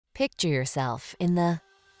Picture yourself in the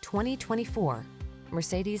 2024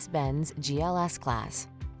 Mercedes-Benz GLS class.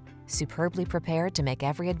 Superbly prepared to make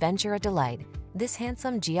every adventure a delight, this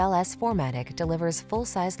handsome GLS 4MATIC delivers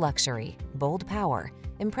full-size luxury, bold power,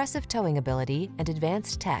 impressive towing ability, and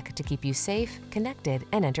advanced tech to keep you safe, connected,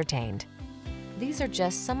 and entertained. These are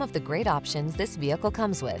just some of the great options this vehicle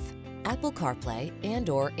comes with: Apple CarPlay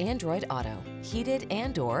and/or Android Auto, heated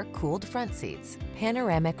and/or cooled front seats,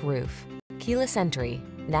 panoramic roof, keyless entry,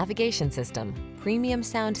 navigation system, premium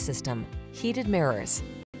sound system, heated mirrors,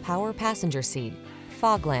 power passenger seat,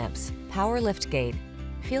 fog lamps, power liftgate.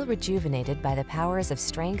 Feel rejuvenated by the powers of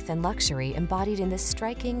strength and luxury embodied in this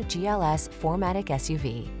striking GLS 4MATIC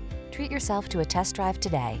SUV. Treat yourself to a test drive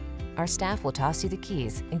today. Our staff will toss you the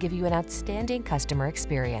keys and give you an outstanding customer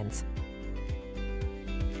experience.